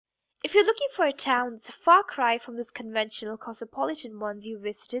If you're looking for a town that's a far cry from those conventional cosmopolitan ones you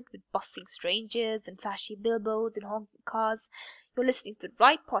visited with bustling strangers and flashy billboards and honking cars, you're listening to the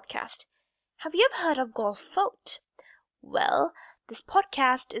right podcast. Have you ever heard of Golf Fort? Well, this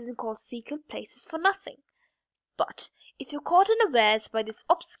podcast isn't called Secret Places for nothing. But if you're caught unawares by this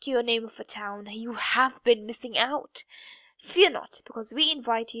obscure name of a town, you have been missing out. Fear not, because we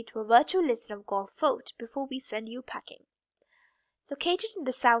invite you to a virtual listen of Golf Fort before we send you packing. Located in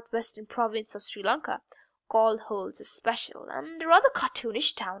the southwestern province of Sri Lanka, Galle holds a special and rather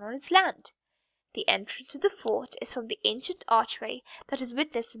cartoonish town on its land. The entrance to the fort is from the ancient archway that has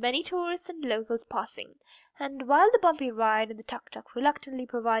witnessed many tourists and locals passing, and while the bumpy ride and the tuk-tuk reluctantly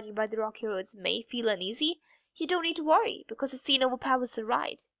provided by the rocky roads may feel uneasy, you don't need to worry, because the scene overpowers the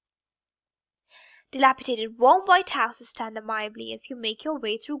ride. Dilapidated warm white houses stand amiably as you make your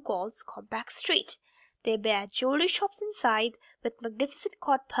way through Galle's compact street. They bear jewelry shops inside, with magnificent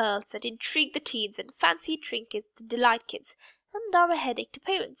caught pearls that intrigue the teens and fancy trinkets that delight kids, and are a headache to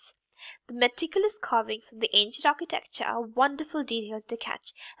parents. The meticulous carvings of the ancient architecture are wonderful details to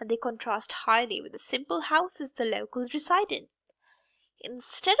catch, and they contrast highly with the simple houses the locals reside in.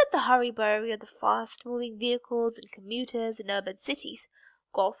 Instead of the hurry-burry of the fast-moving vehicles and commuters in urban cities,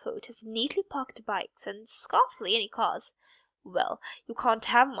 Galle Fort has neatly parked bikes and scarcely any cars. Well, you can't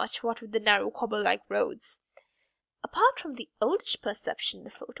have much, what with the narrow cobble-like roads. Apart from the oldish perception the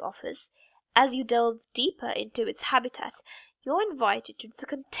fort offers, as you delve deeper into its habitat, you're invited to the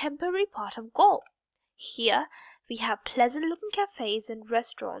contemporary part of Galle. Here, we have pleasant-looking cafes and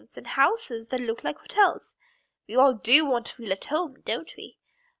restaurants and houses that look like hotels. We all do want to feel at home, don't we?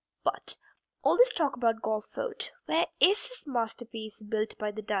 But all this talk about Galle Fort, where is this masterpiece built by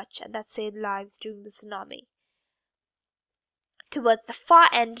the Dutch and that saved lives during the tsunami? Towards the far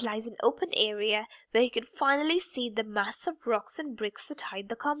end lies an open area where you can finally see the mass of rocks and bricks that hide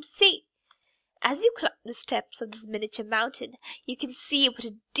the calm sea. As you climb the steps of this miniature mountain, you can see what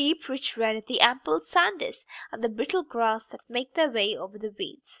a deep, rich red the ample sand is, and the brittle grass that make their way over the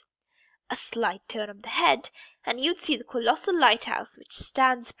weeds. A slight turn of the head, and you'd see the colossal lighthouse which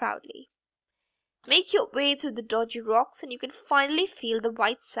stands proudly. Make your way through the dodgy rocks, and you can finally feel the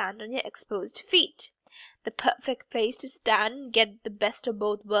white sand on your exposed feet. The perfect place to stand and get the best of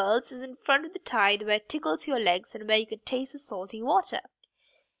both worlds is in front of the tide, where it tickles your legs and where you can taste the salty water.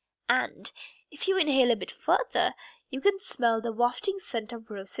 And if you inhale a bit further, you can smell the wafting scent of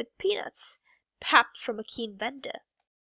roasted peanuts, perhaps from a keen vendor.